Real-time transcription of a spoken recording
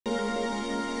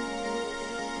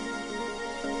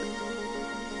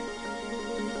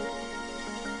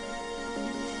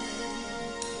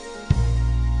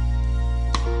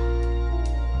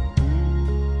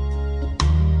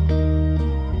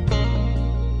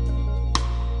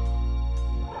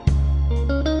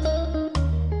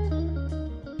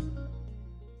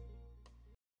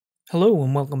Hello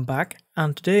and welcome back,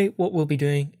 and today what we'll be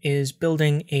doing is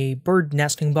building a bird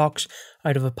nesting box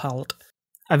out of a pallet.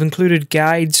 I've included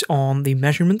guides on the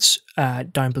measurements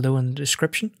down below in the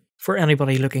description for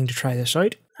anybody looking to try this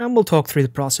out, and we'll talk through the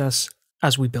process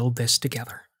as we build this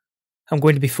together. I'm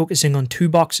going to be focusing on two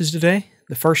boxes today,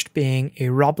 the first being a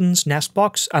robin's nest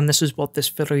box, and this is what this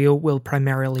video will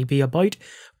primarily be about,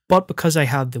 but because I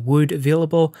had the wood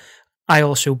available, I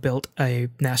also built a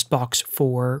nest box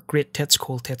for great tits,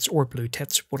 cold tits, or blue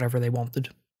tits, whatever they wanted.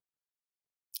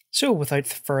 So without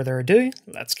further ado,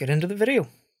 let's get into the video.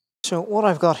 So what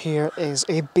I've got here is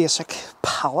a basic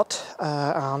pallet,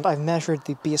 and I've measured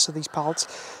the base of these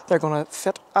pallets. They're going to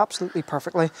fit absolutely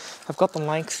perfectly. I've got the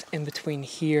length in between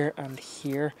here and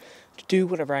here to do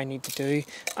whatever I need to do,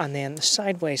 and then the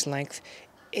sideways length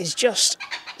is just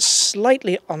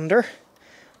slightly under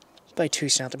by 2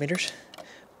 centimeters.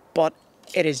 But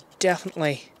it is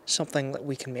definitely something that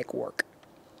we can make work.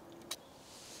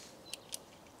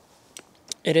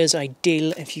 It is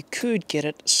ideal if you could get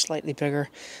it slightly bigger,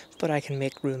 but I can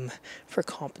make room for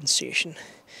compensation.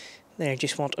 Then I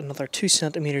just want another 2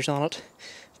 centimeters on it,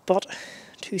 but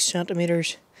 2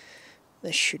 centimeters,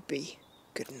 this should be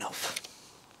good enough.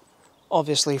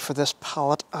 Obviously for this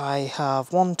pallet I have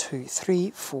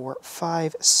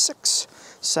 6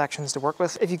 sections to work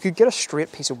with. If you could get a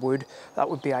straight piece of wood, that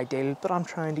would be ideal, but I'm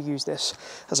trying to use this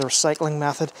as a recycling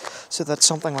method so that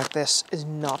something like this is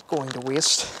not going to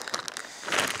waste.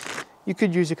 You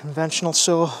could use a conventional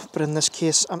saw, but in this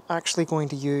case I'm actually going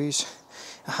to use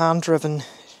a hand-driven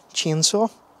chainsaw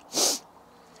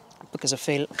because I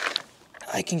feel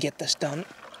I can get this done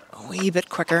a wee bit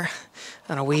quicker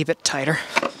and a wee bit tighter.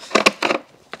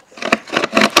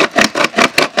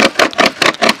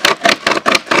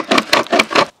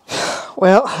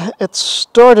 Well, it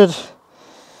started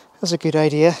as a good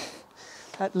idea,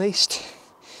 at least,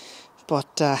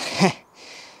 but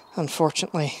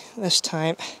unfortunately this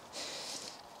time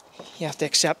you have to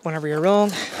accept whenever you're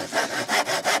wrong.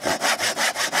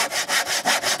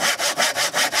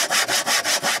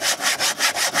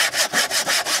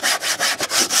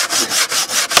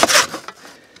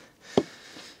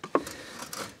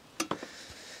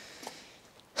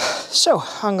 So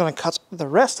I'm going to cut the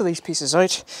rest of these pieces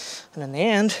out, and in the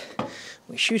end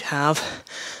we should have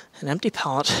an empty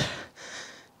pallet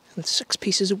and 6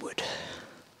 pieces of wood.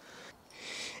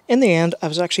 In the end I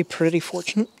was actually pretty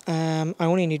fortunate. I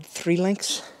only need 3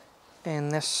 lengths in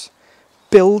this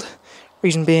build.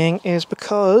 Reason being is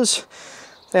because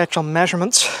the actual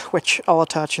measurements, which I'll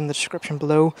attach in the description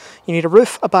below, you need a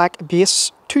roof, a back, a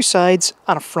base, 2 sides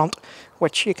and a front,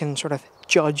 which you can sort of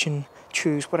judge and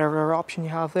choose whatever option you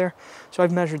have there. So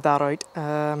I've measured that out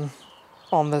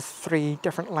on the 3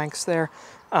 different lengths there,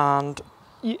 and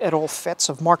it all fits.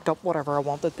 I've marked up whatever I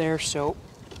wanted there. So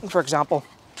for example,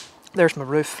 there's my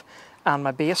roof and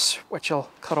my base, which I'll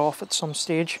cut off at some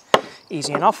stage,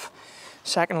 easy enough.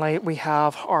 Secondly, we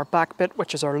have our back bit,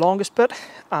 which is our longest bit,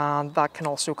 and that can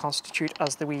also constitute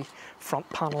as the wee front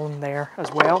panel in there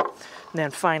as well. And then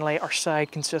finally, our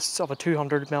side consists of a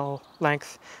 200mm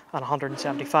length and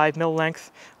 175mm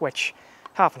length, which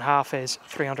half and half is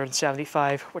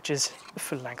 375, which is the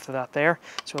full length of that there.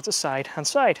 So it's a side and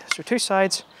side. So 2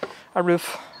 sides, a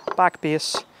roof, back,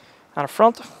 base, and a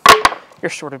front. You're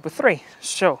sorted with 3.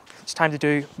 So it's time to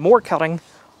do more cutting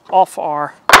off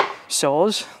our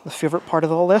saws, the favourite part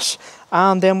of all this,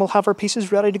 and then we'll have our pieces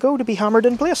ready to go to be hammered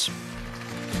in place.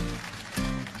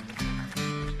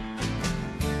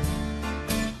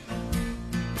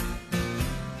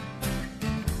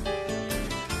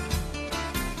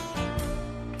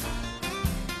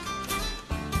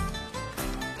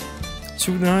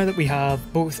 So now that we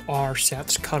have both our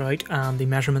sets cut out and the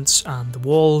measurements and the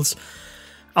walls,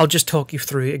 I'll just talk you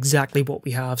through exactly what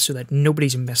we have so that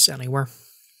nobody's amiss anywhere.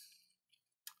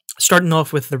 Starting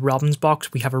off with the robin's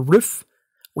box, we have a roof,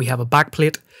 we have a back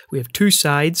plate, we have 2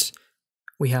 sides,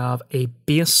 we have a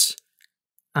base,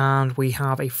 and we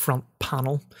have a front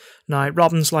panel. Now,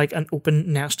 robins like an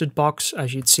open nested box,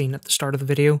 as you'd seen at the start of the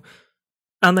video,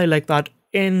 and they like that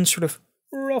in sort of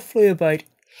roughly about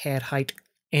head height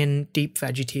in deep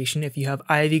vegetation. If you have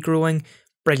ivy growing,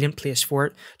 brilliant place for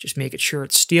it. Just make it sure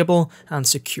it's stable and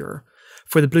secure.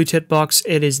 For the blue tit box,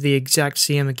 it is the exact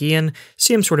same again,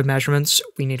 same sort of measurements.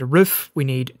 We need a roof, we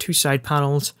need 2 side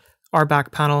panels, our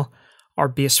back panel, our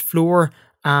base floor,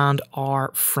 and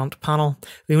our front panel.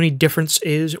 The only difference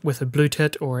is with a blue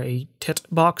tit or a tit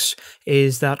box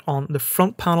is that on the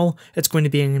front panel it's going to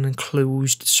be an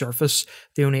enclosed surface.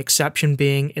 The only exception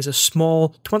being is a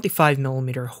small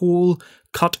 25mm hole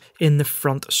cut in the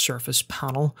front surface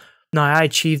panel. Now, I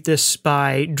achieved this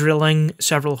by drilling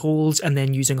several holes and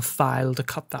then using a file to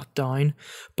cut that down,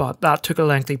 but that took a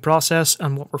lengthy process,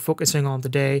 and what we're focusing on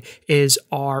today is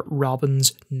our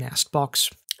robin's nest box.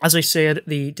 As I said,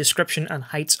 the description and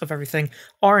heights of everything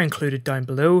are included down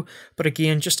below, but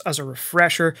again, just as a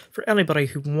refresher for anybody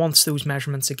who wants those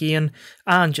measurements again,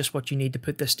 and just what you need to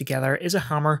put this together is a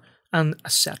hammer and a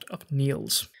set of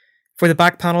nails. For the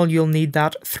back panel, you'll need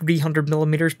that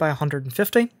 300mm by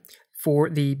 150. For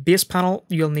the base panel,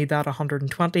 you'll need that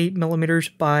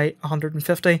 120mm by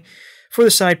 150. For the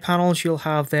side panels, you'll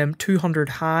have them 200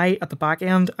 high at the back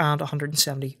end and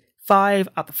 175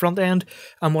 at the front end.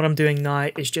 And what I'm doing now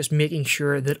is just making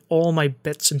sure that all my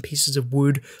bits and pieces of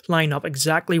wood line up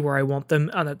exactly where I want them,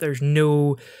 and that there's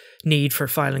no need for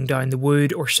filing down the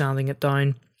wood or sanding it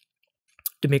down,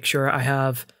 to make sure I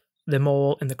have them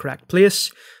all in the correct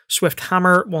place. Swift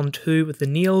hammer 1-2 with the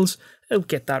nails, it'll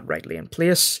get that rightly in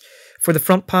place. For the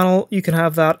front panel, you can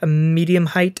have that a medium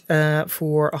height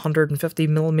for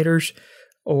 150mm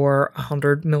or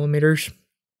 100mm.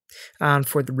 And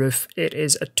for the roof, it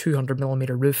is a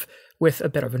 200mm roof with a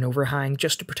bit of an overhang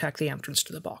just to protect the entrance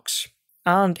to the box.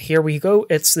 And here we go,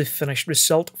 it's the finished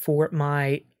result for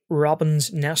my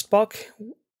robin's nest box.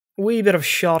 Wee bit of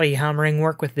shoddy hammering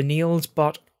work with the nails,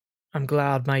 but I'm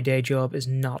glad my day job is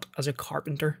not as a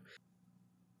carpenter.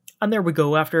 And there we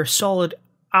go, after a solid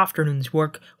afternoon's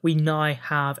work, we now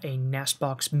have a nest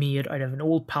box made out of an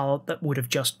old pallet that would have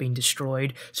just been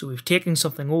destroyed. So we've taken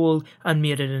something old and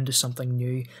made it into something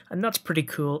new, and that's pretty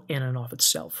cool in and of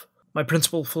itself. My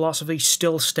principal philosophy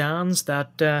still stands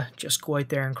that just go out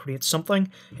there and create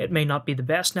something. It may not be the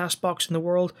best nest box in the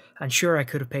world, and sure, I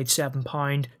could have paid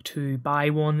 £7 to buy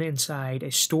one inside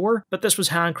a store, but this was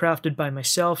handcrafted by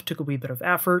myself, took a wee bit of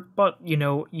effort, but you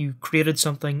know, you created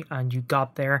something and you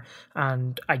got there,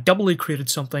 and I doubly created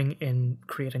something in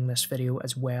creating this video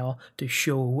as well to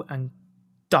show and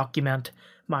document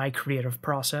my creative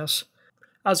process.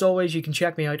 As always, you can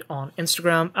check me out on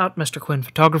Instagram at Mr. Quinn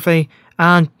Photography,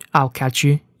 and I'll catch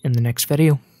you in the next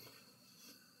video.